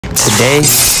Today,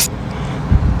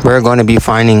 we're going to be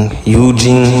finding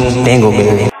Eugene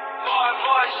Dingleberry.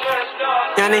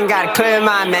 Y'all nigga got a clear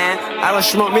mind, man. I don't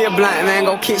smoke me a blunt, man.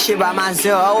 Go kick shit by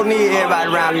myself. I don't need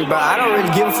everybody around me, bro. I don't really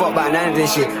give a fuck about none of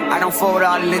this shit. I don't fuck with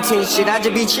all the Latino shit. I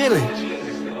just be chilling.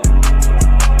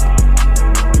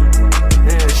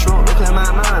 Man, smoke to clear my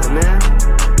mind, man.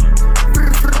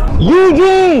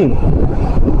 Eugene!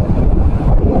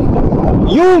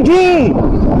 Eugene!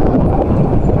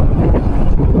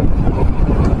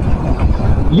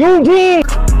 Eugene!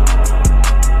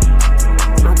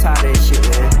 I'm tired of this shit,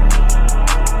 man.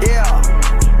 Yeah.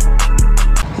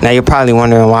 Now you're probably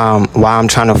wondering why I'm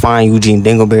trying to find Eugene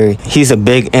Dingleberry. He's a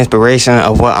big inspiration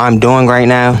of what I'm doing right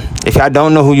now. If y'all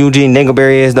don't know who Eugene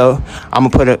Dingleberry is though, I'm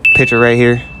gonna put a picture right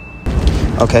here.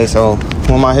 Okay, so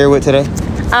who am I here with today?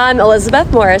 I'm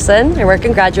Elizabeth Morrison. I work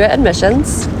in graduate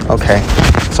admissions. Okay,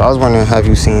 so I was wondering, have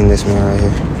you seen this man right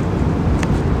here?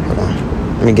 Hold on,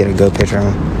 let me get a good picture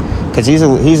of him. Cause he's a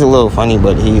little funny,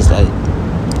 but he's like.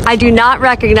 I do not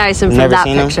recognize him from that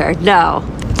picture. No.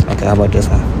 Okay, how about this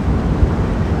one?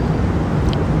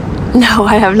 No,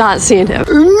 I have not seen him.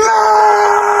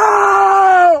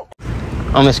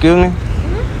 No! Excuse me.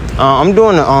 I'm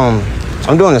doing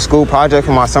a school project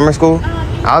for my summer school.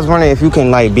 I was wondering if you can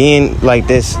like be in like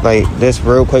this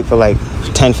real quick for like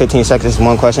 10-15 seconds,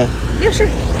 one question. Yeah, sure.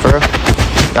 For real?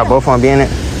 Y'all both want to be in it?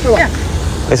 For what? Yeah.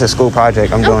 It's a school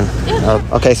project I'm doing. Yeah.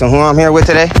 Okay, so who I'm here with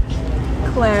today?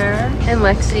 Claire and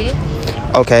Lexi.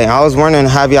 Okay, I was wondering,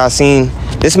 have y'all seen,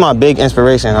 this is my big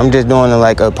inspiration. I'm just doing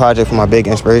like a project for my big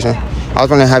inspiration. I was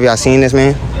wondering, have y'all seen this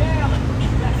man?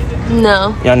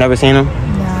 No. Y'all never seen him?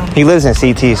 No. He lives in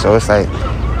CT, so it's like,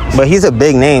 but he's a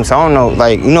big name, so I don't know,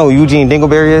 like, you know who Eugene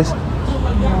Dingleberry is?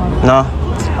 No?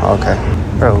 Okay.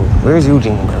 Bro, where's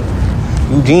Eugene, bro?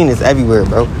 Eugene is everywhere,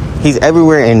 bro. He's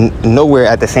everywhere and nowhere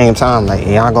at the same time. Like,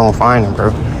 y'all gonna find him,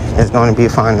 bro. It's gonna be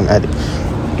find him at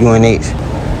UNH.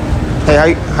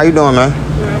 Hey, how you doing, man?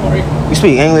 You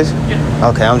speak English? Yeah.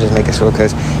 Okay, I'm just making sure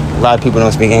because a lot of people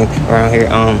don't speak English around here.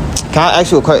 Can I ask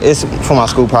you a question? It's for my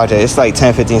school project. It's like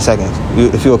 10-15 seconds.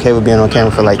 If you're okay with being on camera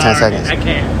for like 10 seconds. I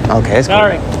can. Okay, it's cool.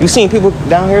 Sorry. You seen people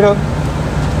down here though?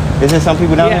 Is there some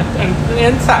people down here? Yeah,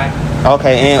 inside.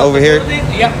 Okay, and over here?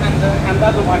 Yep, and the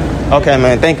other one. Okay,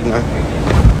 man. Thank you, man.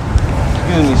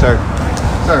 Excuse me, sir.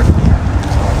 Sir.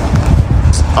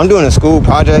 I'm doing a school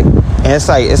project, and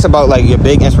it's about like your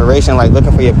big inspiration, like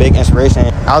looking for your big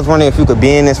inspiration. I was wondering if you could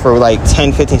be in this for like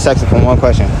 10-15 seconds for one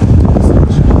question.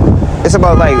 It's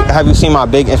about like, have you seen my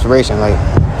big inspiration? Like,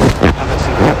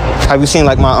 have you seen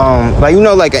like my like, you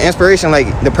know, like an inspiration, like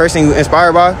the person you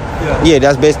inspired by? Yeah,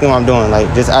 that's basically what I'm doing.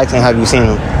 Like, just asking, have you seen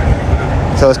him?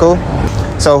 So it's cool.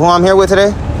 So who I'm here with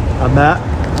today? I'm Matt.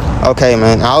 Okay,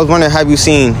 man. I was wondering, have you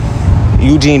seen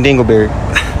Eugene Dingleberry?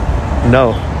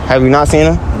 No. Have you not seen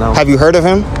him? No. Have you heard of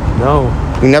him? No.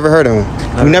 You never heard of him?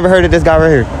 Never. You never heard of this guy right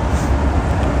here?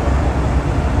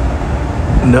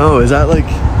 No, is that like,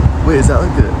 wait, is that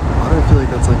like a, why do I feel like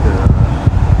that's like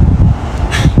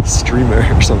a streamer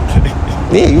or something?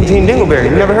 Yeah, Eugene Dingleberry.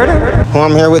 You never heard of him? Who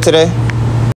I'm here with today?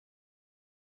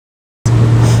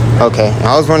 Okay,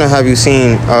 I was wondering, have you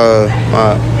seen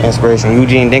my inspiration,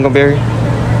 Eugene Dingleberry?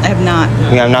 I have not.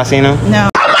 You have not seen him? No.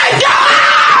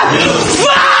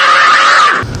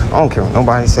 I don't care what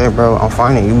nobody said, bro. I'm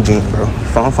finding Eugene, bro.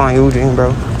 If I don't find Eugene,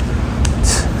 bro,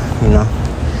 you know,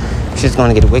 shit's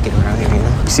gonna get wicked around here, you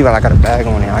know. You see, I got a bag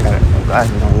on there. I got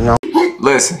glasses on, you know.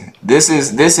 Listen, this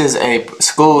is a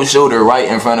school shooter right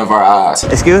in front of our eyes.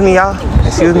 Excuse me, y'all.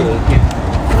 Excuse me.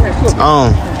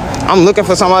 I'm looking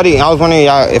for somebody. I was wondering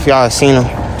if y'all seen him.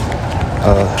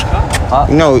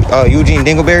 You know, Eugene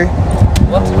Dingleberry.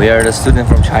 We are the student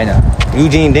from China.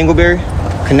 Eugene Dingleberry.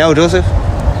 Canal Joseph.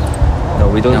 No,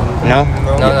 we don't. No.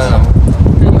 No.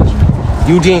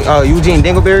 Eugene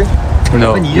Dingleberry.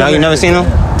 No. No, you never seen him?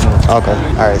 Okay.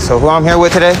 All right. So who I'm here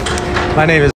with today? My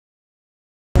name is,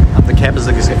 I'm the campus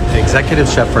executive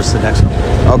chef for Sodexo.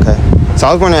 Okay. So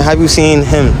I was wondering, have you seen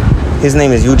him? His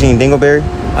name is Eugene Dingleberry.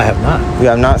 I have not. You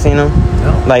have not seen him?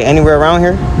 No. Like anywhere around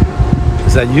here?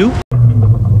 Is that you?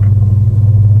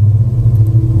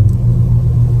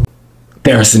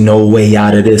 There's no way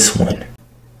out of this one.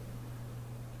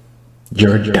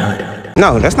 You're done.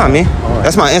 No, that's not me.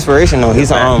 That's my inspiration though. He's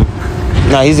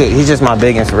he's just my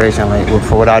big inspiration. Like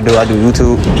for what I do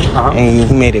YouTube, and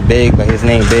he made it big. Like his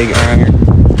name big around here.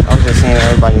 I was just saying to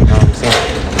everybody, you know what I'm saying?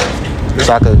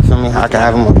 So I could feel me. I could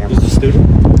have him on camera. He's a student.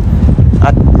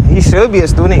 He should be a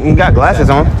student. He got glasses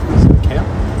on.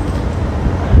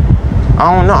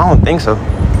 I don't know. I don't think so.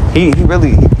 He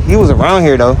was around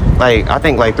here though. Like I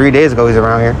think like 3 days ago he's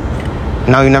around here.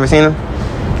 No, you never seen him?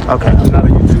 Okay. I'm not a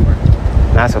YouTuber.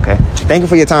 That's okay. Thank you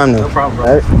for your time, though. No problem,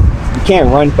 bro. Right? You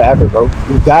can't run forever, bro.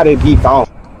 You gotta be found.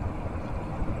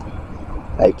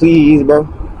 Like, please, bro.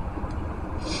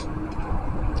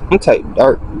 I'm type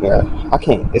dark, yeah. I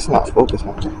can't. It's not focused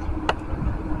on.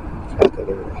 Okay,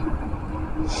 there we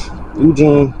go.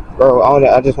 Eugene, bro.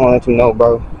 I just want to let you know,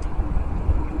 bro.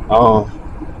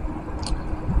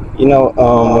 You know,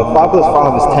 when 5 +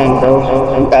 5 is 10,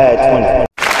 bro. You add 20.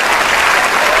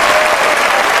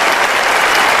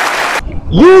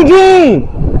 Eugene!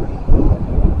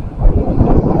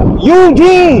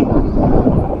 Eugene!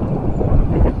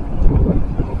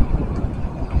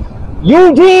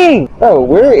 Eugene! Bro,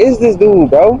 where is this dude,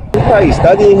 bro? He's probably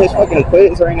studying his fucking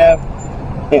quiz right now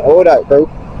and all that, bro.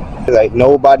 Like,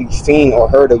 nobody seen or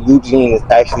heard of Eugene is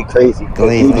actually crazy.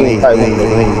 Eugene probably one of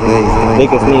the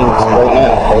biggest names right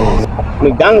now, bro.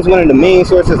 McDonald's one of the main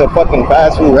sources of fucking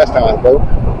fast food restaurants, bro.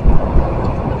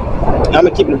 I'm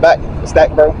gonna keep it back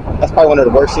stack, bro. That's probably one of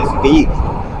the worst shit you can eat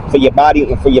for your body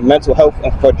and for your mental health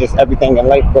and for just everything in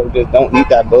life, bro. Just don't eat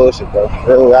that bullshit, bro.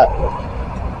 Real rap, bro.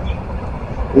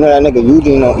 You know that nigga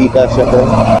Eugene don't eat that shit, bro.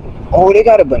 Oh, they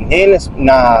got a banana.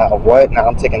 Nah, what? Nah,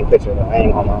 I'm taking a picture of it. I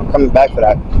ain't gonna. I'm coming back for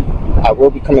that. I will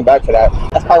be coming back for that.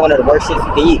 That's probably one of the worst shit you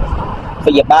can eat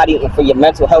for your body and for your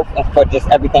mental health and for just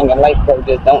everything in life, bro.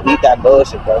 Just don't eat that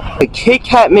bullshit, bro. The Kit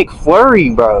Kat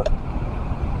McFlurry, bro.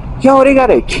 Yo, they got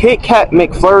a Kit Kat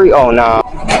McFlurry. Oh, nah.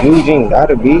 Eugene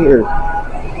gotta be here.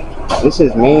 This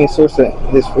is main source of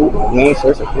his food. Main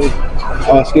source of food.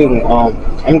 Oh, excuse me.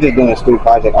 I'm just doing a school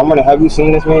project. I'm gonna have you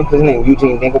seen this man? His name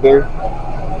Eugene Dingleberry.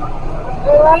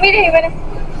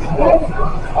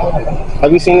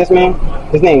 Have you seen this man?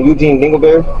 His name Eugene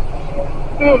Dingleberry.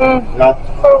 No.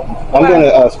 I'm doing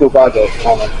a school project.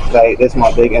 Like, this is my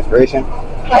big inspiration.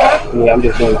 Yeah, I'm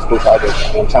just doing a school project.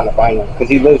 I'm trying to find him because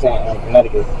he lives in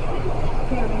Connecticut.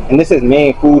 And this is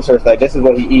main food source. Like, this is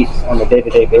what he eats on a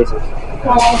day-to-day basis.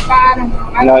 No,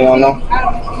 you don't know?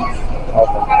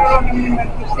 Okay. I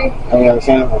ain't never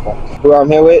seen him? Okay. Who I'm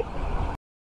here with?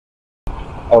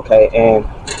 Okay, and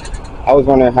I was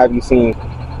wondering, have you seen...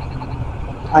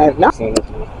 I have not seen this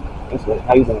one.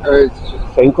 How you doing?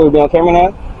 So you could be on camera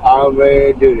now? I'm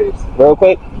ready to do this. Real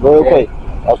quick? Real quick.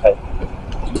 Okay.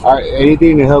 Alright,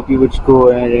 anything to help you with school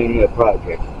and anything in the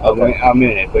project. Okay. I'm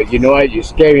in it, but you know what? You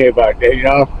scared me about that, you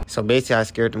know? So basically I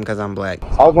scared him because I'm black.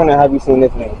 I was wondering, have you seen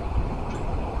this name?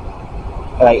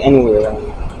 Like, anywhere around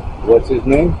here. What's his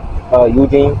name?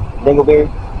 Eugene Dingleberry.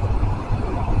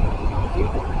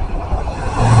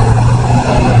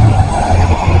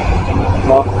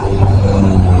 No?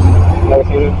 Never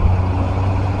seen him?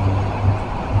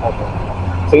 Okay.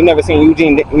 So you never seen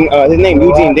Eugene, his name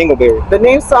Eugene Dingleberry. The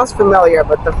name sounds familiar,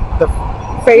 but the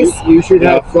face... You should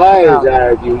have flyers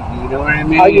out. You know what I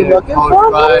mean? Are you looking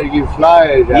for them? You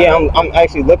flyers out. Yeah, I'm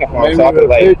actually looking for him, so I could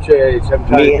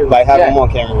like have him on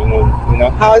camera, you know.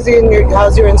 How's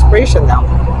your inspiration now?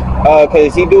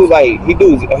 Cause he does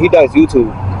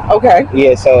YouTube. Okay.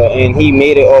 Yeah, so and he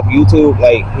made it off YouTube,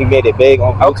 like he made it big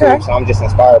on YouTube. Okay. So I'm just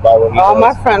inspired by what he does.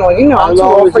 My friend, well, you know, I'm too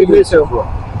old for YouTube.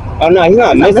 Oh no, he's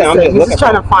not missing. I'm just looking.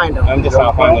 Trying to find him. I'm just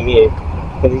trying to find him, yeah,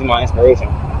 because he's my inspiration.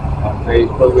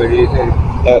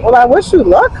 Well, I wish you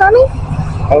luck, honey.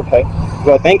 Okay.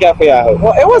 Well, thank y'all for your help.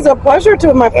 Well, it was a pleasure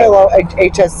to my fellow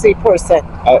HSC person.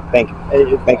 Oh, thank you.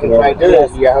 Thank you very much.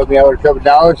 You gotta help me out with a couple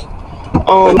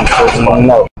 $.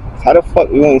 No. How the fuck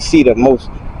you want to see the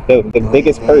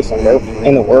biggest person, bro,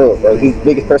 in the world, bro? He's the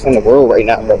biggest person in the world right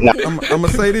now, bro. Nah. I'm gonna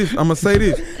say this.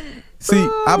 See,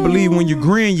 I believe when you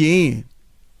grin, you in.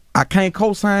 I can't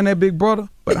co-sign that, big brother,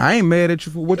 but I ain't mad at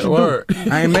you for what you do.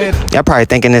 I ain't mad. Y'all probably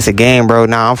thinking it's a game, bro.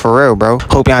 Nah, I'm for real, bro.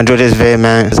 Hope y'all enjoyed this video,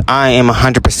 man. I am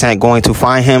 100% going to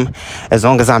find him. As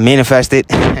long as I manifest it,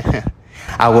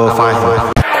 I will find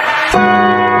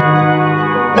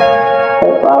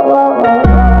him.